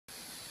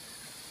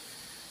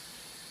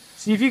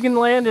See if you can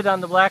land it on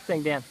the black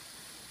thing, Dan.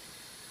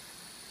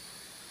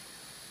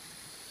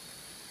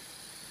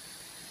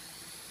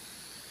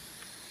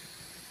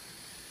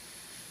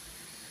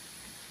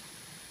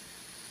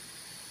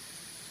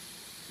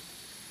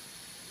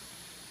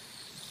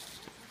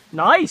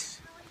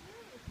 Nice.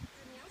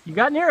 You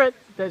got near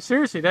it.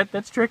 Seriously,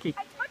 that's tricky.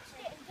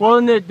 Well,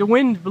 and the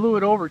wind blew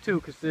it over too,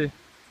 because the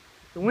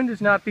wind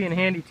is not being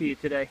handy to you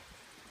today.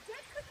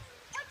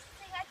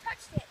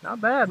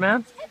 Not bad,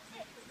 man.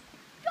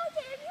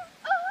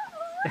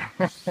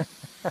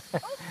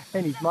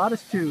 And he's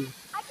modest too.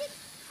 I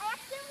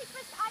accidentally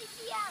pressed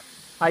ICM.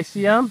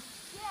 ICM?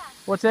 Yeah.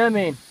 What's that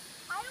mean?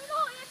 I don't know.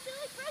 I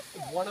accidentally pressed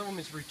it. One of them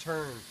is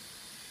return.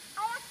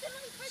 I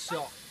accidentally pressed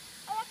So, it.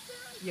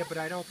 yeah, but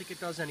I don't think it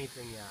does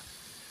anything yet.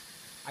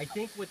 I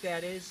think what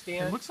that is,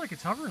 Dan. It looks like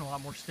it's hovering a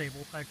lot more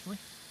stable, actually.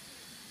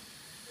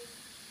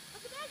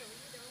 Look at that.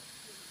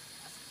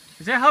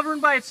 Is that hovering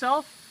by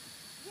itself?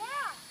 Yeah.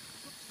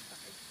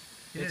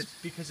 It It's is.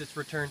 because it's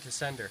return to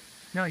sender.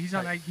 No, he's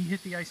on. He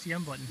hit the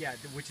ICM button. Yeah,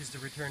 which is the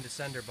return to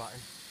sender button.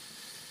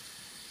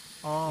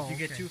 Oh, If you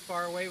get okay. too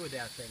far away with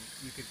that thing,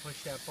 you could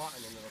push that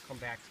button and it'll come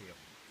back to you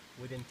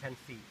within 10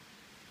 feet.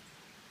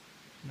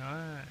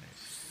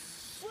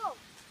 Nice. Whoa.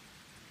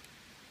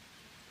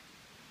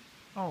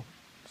 Oh,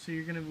 so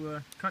you're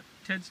gonna cut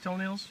Ted's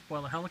toenails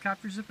while the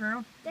helicopter's zipping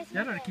around? That's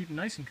That ought not to keep him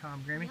nice and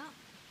calm, Grammy. Yeah.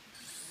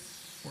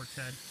 Poor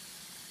Ted.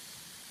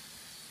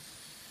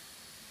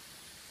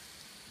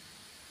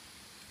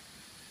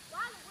 Wow,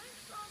 the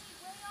wind's throwing me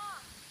way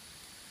off.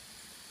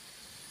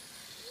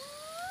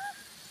 What?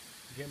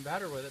 You're getting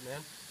better with it,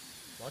 man.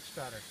 Much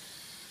better.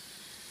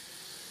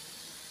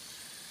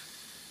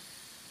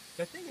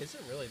 That thing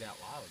isn't really that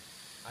loud.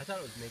 I thought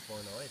it would make more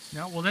noise.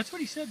 No, well, that's what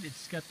he said.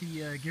 It's got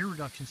the gear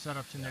reduction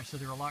setups in there, so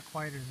they're a lot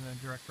quieter than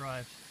the direct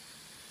drives,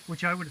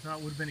 which I would have thought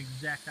would have been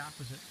exact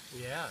opposite.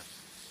 Yeah.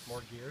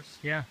 More gears.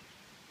 Yeah.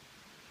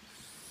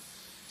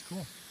 It's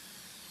cool.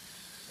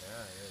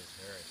 Yeah, it is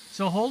very.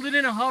 So hold it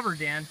in a hover,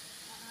 Dan.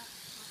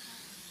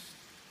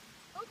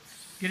 Oops.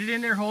 Get it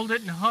in there, hold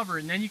it, and hover,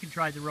 and then you can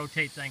try the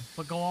rotate thing.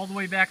 But go all the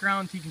way back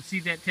around until you can see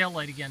that tail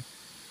light again.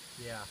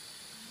 Yeah.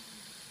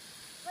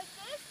 Like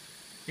this?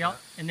 Yep.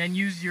 And then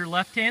use your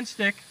left-hand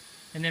stick,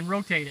 and then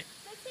rotate it.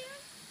 This here?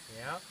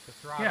 Yeah, the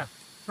throttle. Yeah.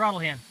 Throttle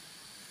hand.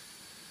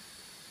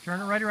 Turn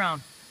it right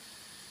around.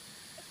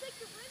 It's like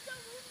the wind's all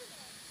moving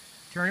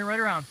it. Turn it right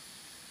around.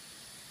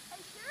 Are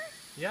you sure?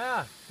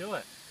 Yeah, do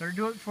it. Better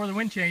do it before the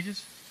wind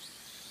changes.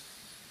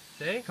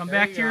 See? Come There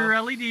back you to go.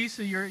 your LED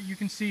so you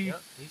can see.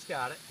 Yep, he's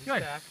got it. He's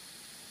Good. back.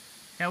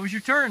 That was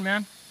your turn,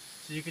 man.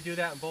 So you could do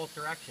that in both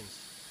directions.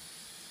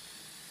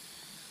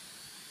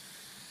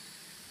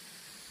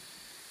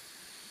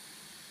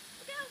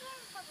 Look at how long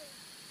it's hovering.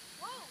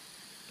 Whoa.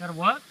 Got a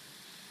what?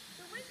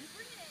 The wind is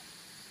bringing it.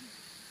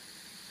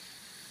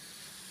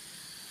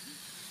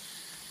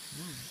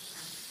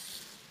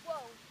 Whoa.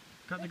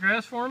 Cut the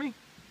grass for me?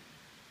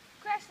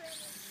 Crash landing.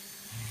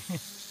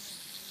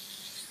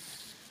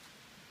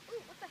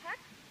 Ooh, what the heck?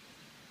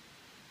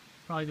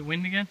 Probably the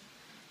wind again.